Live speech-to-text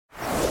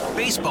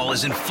Baseball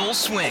is in full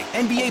swing.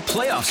 NBA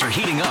playoffs are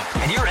heating up,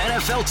 and your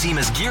NFL team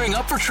is gearing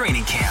up for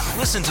training camp.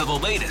 Listen to the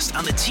latest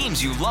on the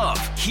teams you love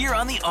here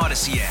on the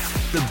Odyssey app.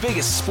 The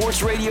biggest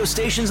sports radio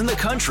stations in the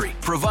country,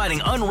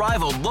 providing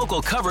unrivaled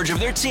local coverage of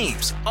their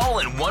teams, all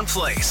in one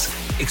place.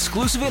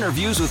 Exclusive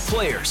interviews with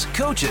players,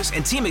 coaches,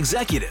 and team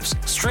executives,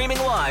 streaming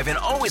live and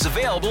always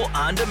available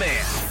on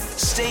demand.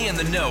 Stay in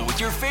the know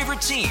with your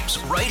favorite teams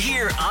right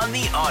here on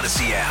the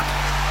Odyssey app.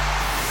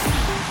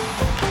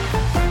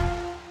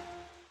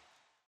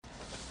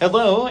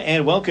 Hello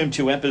and welcome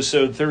to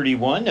episode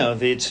 31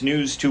 of It's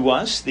News to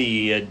Us,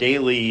 the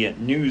daily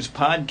news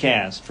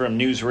podcast from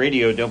News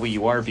Radio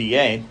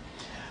WRVA.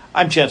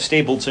 I'm Jeff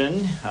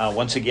Stapleton.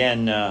 Once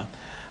again,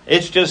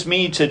 it's just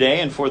me today,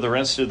 and for the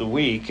rest of the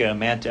week,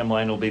 Matt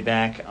Demline will be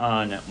back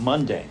on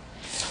Monday.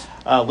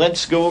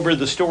 Let's go over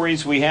the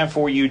stories we have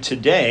for you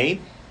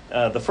today.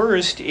 The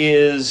first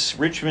is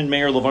Richmond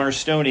Mayor Levar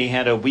Stoney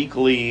had a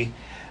weekly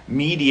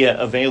media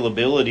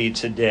availability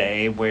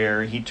today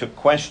where he took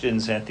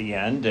questions at the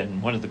end,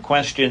 and one of the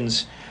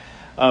questions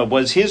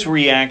was his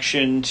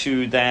reaction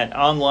to that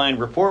online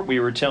report we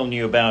were telling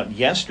you about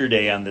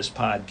yesterday on this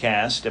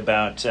podcast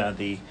about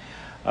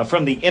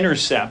from the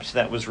Intercept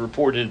that was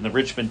reported in the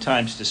Richmond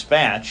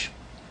Times-Dispatch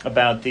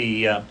about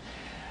the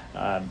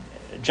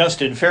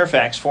Justin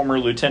Fairfax, former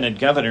lieutenant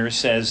governor,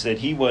 says that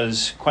he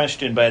was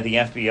questioned by the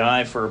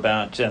FBI for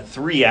about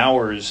 3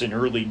 hours in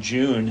early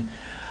June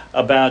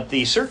about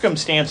the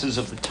circumstances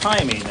of the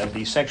timing of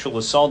the sexual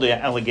assault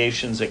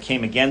allegations that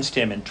came against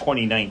him in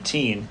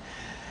 2019.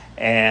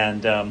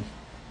 And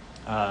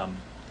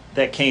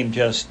that came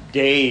just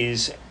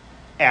days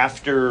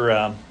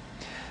after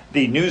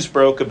the news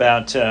broke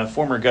about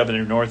former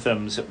Governor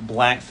Northam's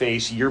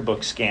blackface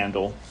yearbook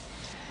scandal.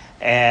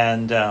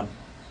 And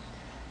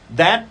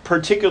that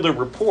particular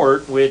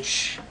report,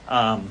 which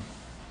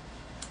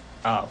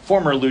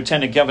former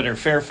Lieutenant Governor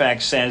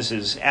Fairfax says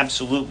is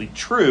absolutely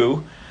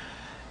true,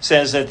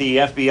 says that the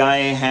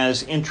FBI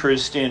has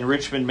interest in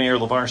Richmond Mayor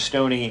Levar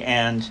Stoney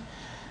and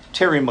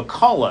Terry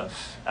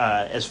McAuliffe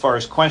as far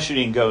as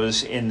questioning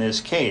goes in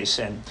this case.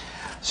 And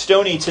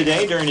Stoney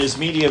today, during his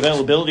media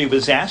availability,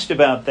 was asked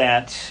about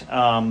that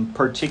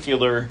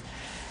particular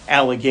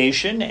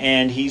allegation,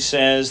 and he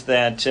says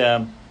that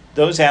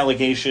those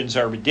allegations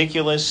are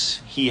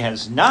ridiculous. He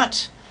has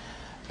not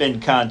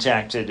been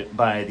contacted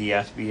by the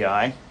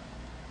FBI,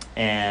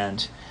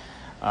 and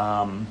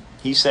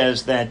he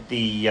says that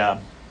the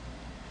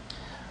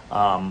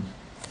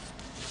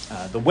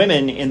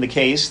women in the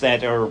case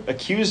that are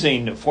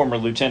accusing former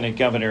Lieutenant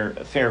Governor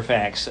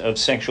Fairfax of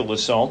sexual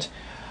assault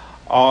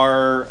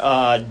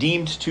are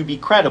deemed to be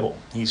credible,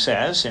 he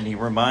says, and he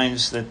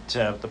reminds that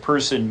the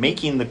person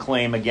making the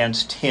claim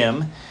against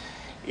him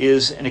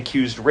is an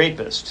accused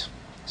rapist.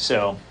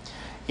 So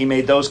he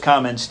made those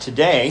comments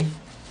today,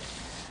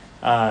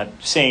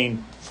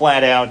 saying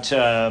flat out,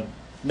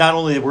 not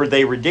only were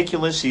they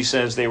ridiculous, he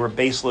says they were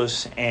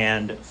baseless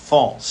and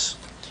false.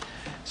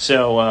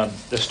 So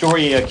the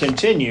story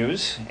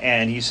continues,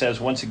 and he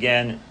says, once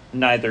again,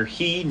 neither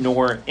he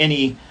nor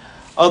any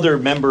other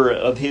member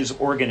of his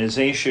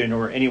organization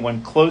or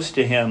anyone close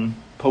to him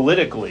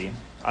politically,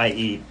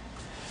 i.e.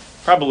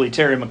 probably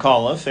Terry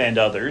McAuliffe and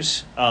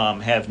others,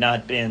 have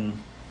not been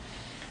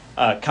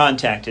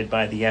contacted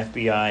by the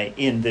FBI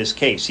in this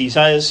case. He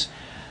says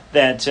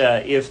that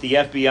if the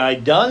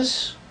FBI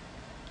does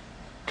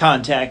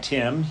contact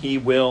him, he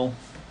will,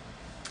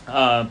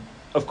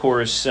 of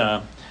course,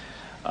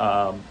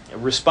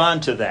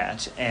 respond to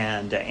that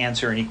and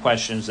answer any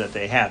questions that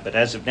they have. But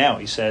as of now,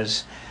 he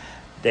says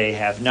they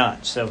have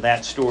not. So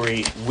that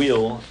story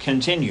will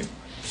continue.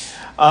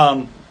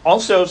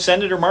 Also,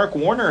 Senator Mark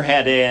Warner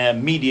had a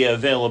media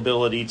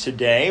availability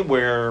today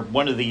where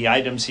one of the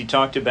items he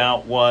talked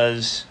about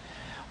was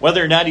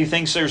whether or not he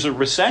thinks there's a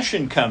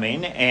recession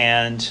coming.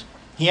 And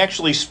he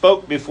actually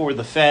spoke before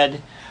the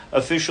Fed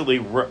officially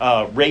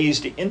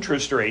raised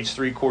interest rates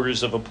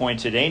 3/4 of a point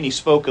today. And he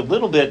spoke a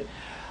little bit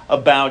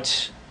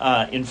about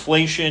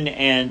inflation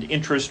and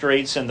interest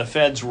rates and the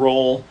Fed's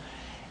role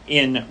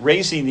in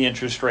raising the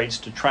interest rates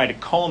to try to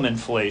calm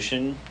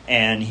inflation.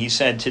 And he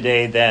said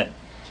today that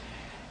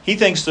he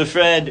thinks the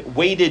Fed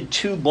waited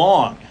too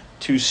long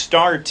to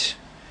start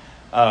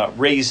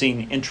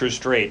raising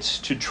interest rates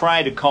to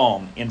try to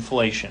calm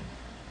inflation.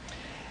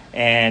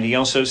 And he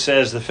also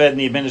says the Fed and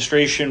the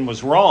administration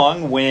was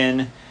wrong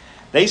when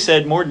they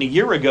said more than a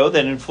year ago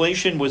that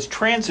inflation was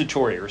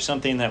transitory or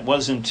something that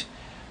wasn't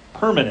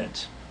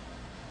permanent.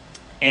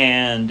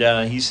 And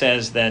he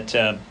says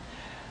that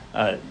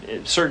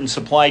certain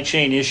supply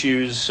chain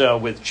issues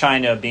with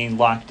China being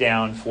locked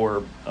down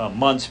for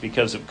months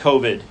because of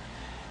COVID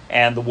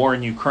and the war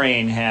in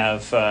Ukraine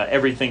have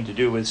everything to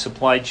do with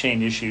supply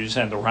chain issues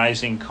and the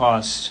rising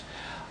costs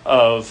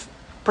of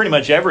pretty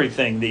much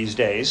everything these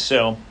days.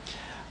 So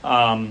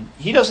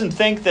he doesn't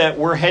think that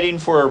we're heading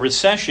for a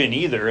recession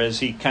either, as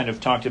he kind of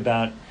talked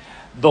about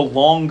the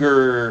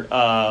longer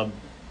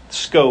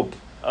scope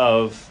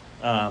of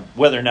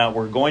whether or not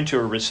we're going to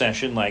a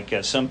recession, like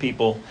some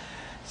people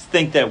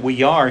think that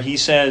we are. He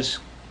says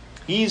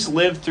he's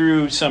lived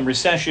through some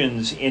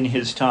recessions in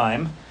his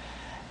time,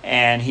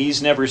 and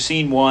he's never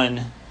seen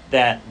one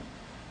that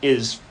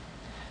is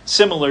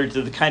similar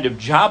to the kind of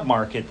job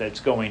market that's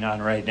going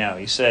on right now.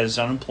 He says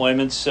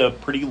unemployment's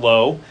pretty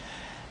low,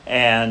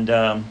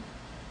 and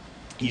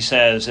he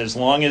says as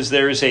long as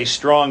there is a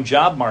strong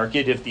job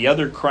market, if the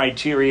other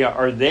criteria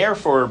are there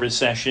for a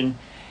recession,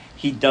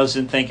 he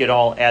doesn't think it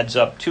all adds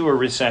up to a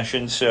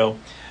recession. So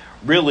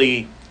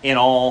really, in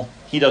all,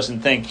 he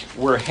doesn't think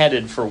we're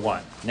headed for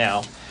one.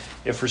 Now,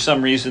 if for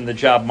some reason the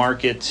job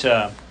market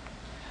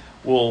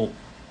will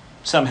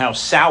somehow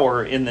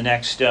sour in the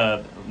next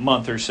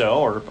month or so,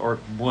 or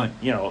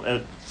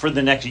for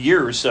the next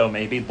year or so,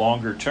 maybe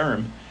longer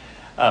term,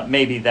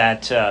 maybe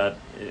that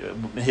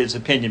his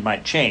opinion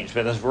might change.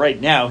 But as of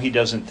right now, he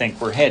doesn't think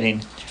we're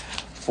heading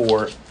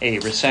for a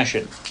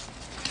recession.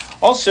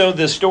 Also,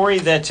 the story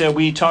that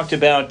we talked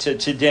about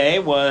today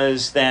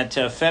was that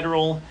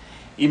federal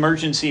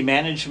emergency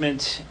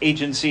management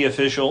agency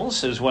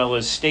officials, as well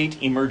as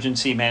state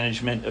emergency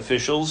management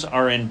officials,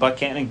 are in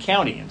Buchanan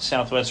County in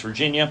Southwest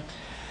Virginia.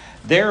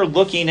 They're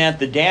looking at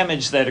the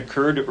damage that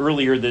occurred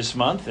earlier this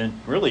month,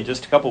 and really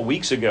just a couple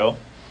weeks ago,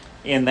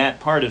 in that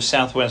part of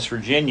Southwest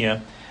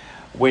Virginia,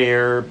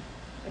 where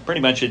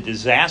pretty much a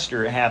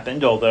disaster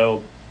happened,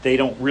 although they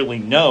don't really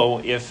know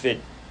if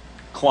it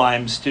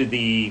climbs to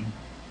the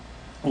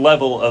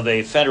level of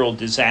a federal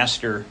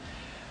disaster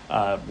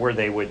where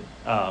they would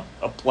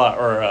apply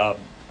or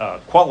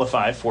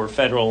qualify for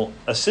federal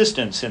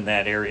assistance in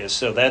that area.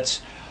 So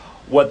that's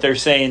what they're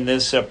saying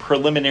this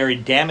preliminary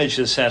damage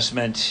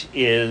assessment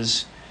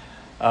is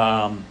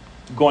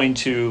going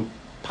to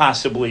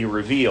possibly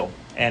reveal.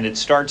 And it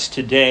starts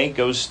today,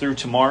 goes through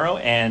tomorrow,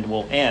 and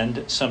will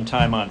end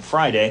sometime on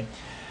Friday.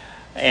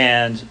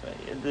 And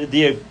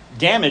the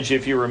damage,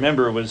 if you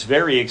remember, was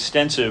very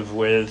extensive,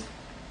 with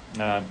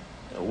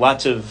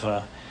lots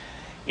of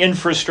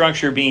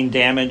infrastructure being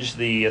damaged.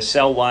 The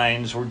cell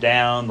lines were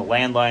down, the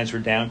landlines were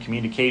down,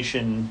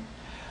 communication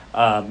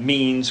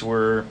means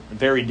were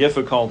very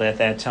difficult at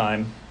that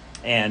time,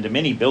 and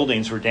many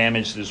buildings were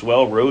damaged as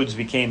well. Roads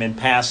became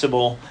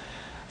impassable,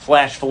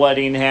 flash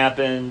flooding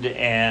happened,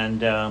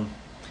 and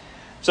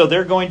so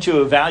they're going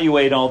to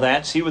evaluate all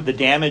that, see what the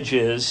damage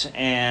is,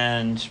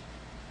 and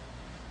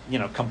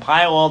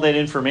compile all that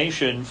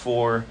information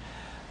for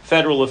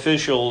federal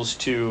officials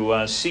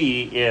to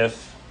see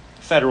if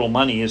federal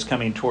money is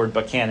coming toward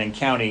Buchanan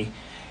County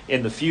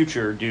in the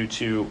future due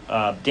to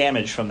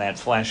damage from that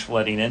flash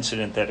flooding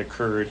incident that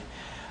occurred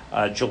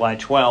July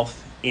 12th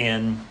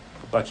in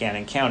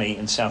Buchanan County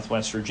in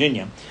Southwest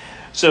Virginia.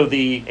 So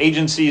the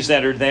agencies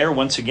that are there,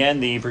 once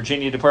again, the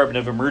Virginia Department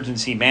of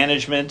Emergency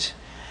Management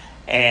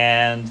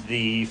and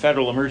the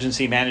Federal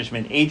Emergency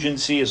Management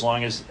Agency,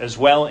 as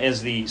well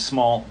as the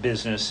Small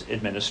Business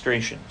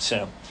Administration.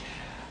 So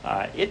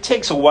it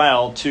takes a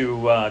while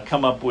to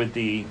come up with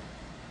the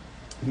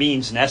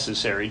means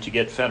necessary to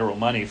get federal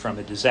money from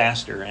a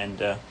disaster, and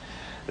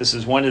this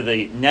is one of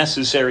the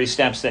necessary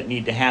steps that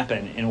need to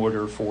happen in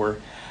order for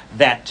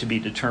that to be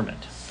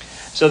determined.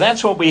 So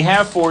that's what we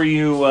have for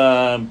you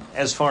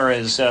as far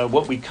as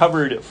what we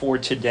covered for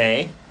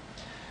today.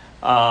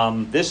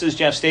 This is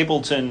Jeff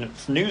Stapleton,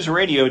 News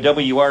Radio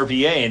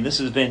WRVA, and this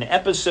has been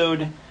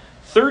episode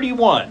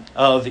 31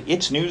 of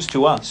It's News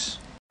to Us.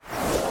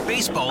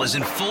 Baseball is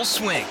in full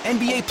swing.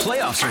 NBA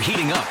playoffs are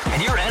heating up,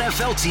 and your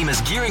NFL team is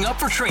gearing up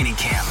for training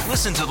camp.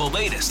 Listen to the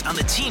latest on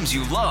the teams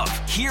you love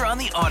here on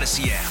the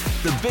Odyssey app.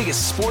 The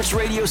biggest sports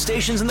radio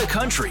stations in the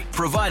country,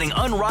 providing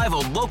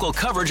unrivaled local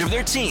coverage of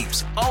their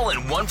teams, all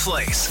in one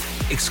place.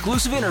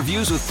 Exclusive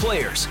interviews with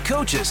players,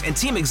 coaches, and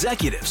team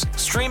executives,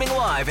 streaming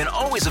live and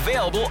always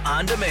available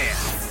on demand.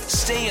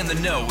 Stay in the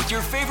know with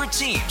your favorite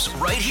teams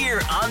right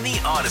here on the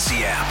Odyssey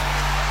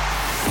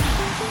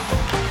app.